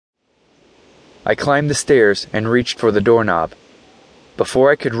I climbed the stairs and reached for the doorknob.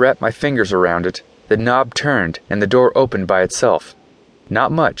 Before I could wrap my fingers around it, the knob turned and the door opened by itself.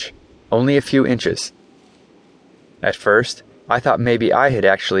 Not much, only a few inches. At first, I thought maybe I had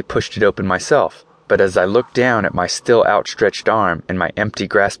actually pushed it open myself, but as I looked down at my still outstretched arm and my empty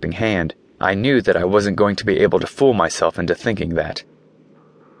grasping hand, I knew that I wasn't going to be able to fool myself into thinking that.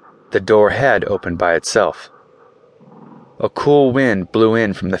 The door had opened by itself. A cool wind blew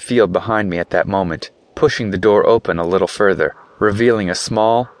in from the field behind me at that moment, pushing the door open a little further, revealing a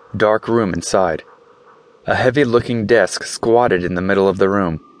small, dark room inside. A heavy-looking desk squatted in the middle of the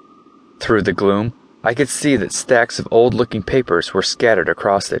room. Through the gloom, I could see that stacks of old-looking papers were scattered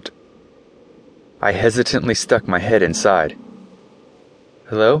across it. I hesitantly stuck my head inside.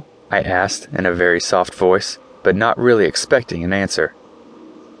 "Hello?" I asked in a very soft voice, but not really expecting an answer.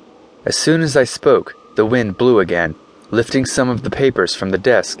 As soon as I spoke, the wind blew again, lifting some of the papers from the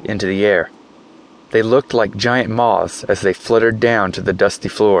desk into the air. They looked like giant moths as they fluttered down to the dusty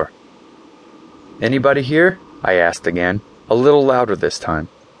floor. "Anybody here?" I asked again, a little louder this time.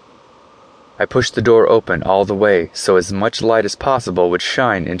 I pushed the door open all the way so as much light as possible would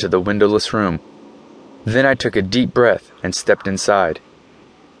shine into the windowless room. Then I took a deep breath and stepped inside.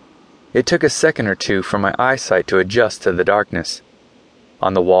 It took a second or two for my eyesight to adjust to the darkness.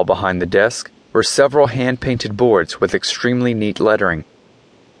 On the wall behind the desk were several hand-painted boards with extremely neat lettering.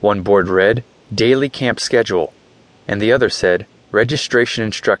 One board read, "Daily Camp Schedule," and the other said, "Registration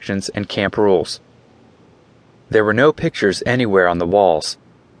Instructions and Camp Rules." There were no pictures anywhere on the walls.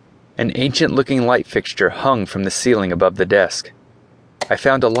 An ancient-looking light fixture hung from the ceiling above the desk. I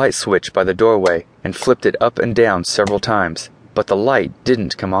found a light switch by the doorway and flipped it up and down several times, but the light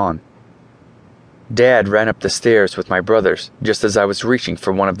didn't come on. Dad ran up the stairs with my brothers just as I was reaching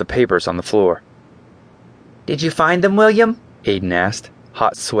for one of the papers on the floor. "Did you find them, William?" Aiden asked,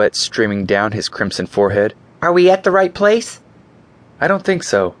 hot sweat streaming down his crimson forehead. "Are we at the right place?" "I don't think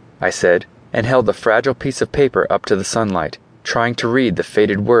so," I said, and held the fragile piece of paper up to the sunlight, trying to read the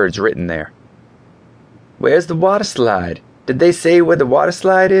faded words written there. "Where's the water slide? Did they say where the water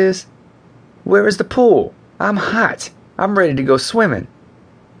slide is? Where is the pool? I'm hot. I'm ready to go swimming.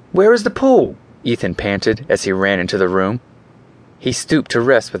 Where is the pool?" Ethan panted as he ran into the room. He stooped to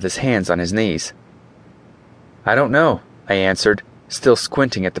rest with his hands on his knees. "I don't know," I answered, still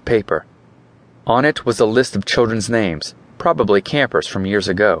squinting at the paper. On it was a list of children's names, probably campers from years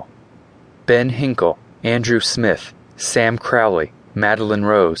ago. Ben Hinkle, Andrew Smith, Sam Crowley, Madeline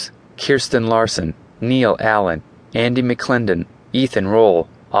Rose, Kirsten Larson, Neil Allen, Andy McClendon, Ethan Roll,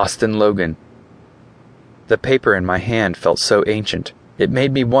 Austin Logan. The paper in my hand felt so ancient, it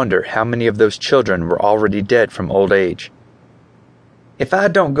made me wonder how many of those children were already dead from old age. "If I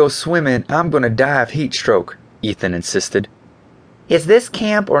don't go swimming, I'm going to die of heat stroke," Ethan insisted. "Is this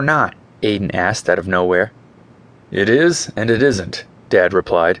camp or not?" Aiden asked out of nowhere. "It is and it isn't," Dad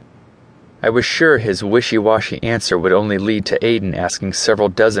replied. I was sure his wishy-washy answer would only lead to Aiden asking several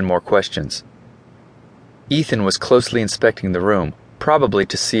dozen more questions. Ethan was closely inspecting the room, probably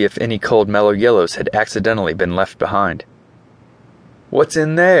to see if any cold mellow yellows had accidentally been left behind. "What's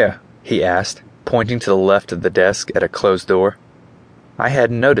in there?" he asked, pointing to the left of the desk at a closed door. I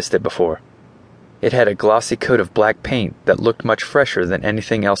hadn't noticed it before. It had a glossy coat of black paint that looked much fresher than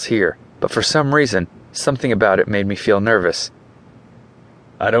anything else here, but for some reason, something about it made me feel nervous.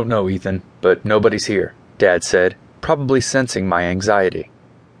 "I don't know, Ethan, but nobody's here," Dad said, probably sensing my anxiety.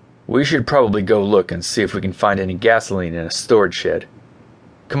 "We should probably go look and see if we can find any gasoline in a storage shed.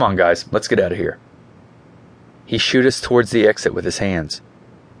 Come on, guys, let's get out of here." He shooed us towards the exit with his hands.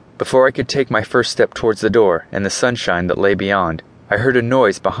 Before I could take my first step towards the door and the sunshine that lay beyond, I heard a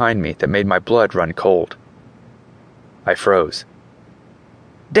noise behind me that made my blood run cold. I froze.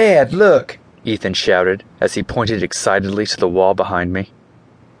 "Dad, look!" Ethan shouted as he pointed excitedly to the wall behind me.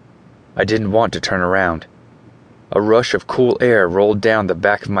 I didn't want to turn around. A rush of cool air rolled down the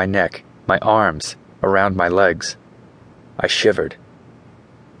back of my neck, my arms, around my legs. I shivered.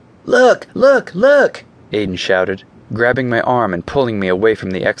 "Look, look, look!" Aiden shouted, grabbing my arm and pulling me away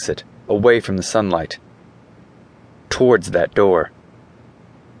from the exit, away from the sunlight. Towards that door.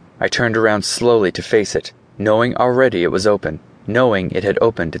 I turned around slowly to face it, knowing already it was open, knowing it had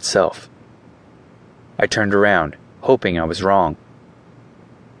opened itself. I turned around, hoping I was wrong.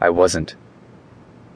 I wasn't.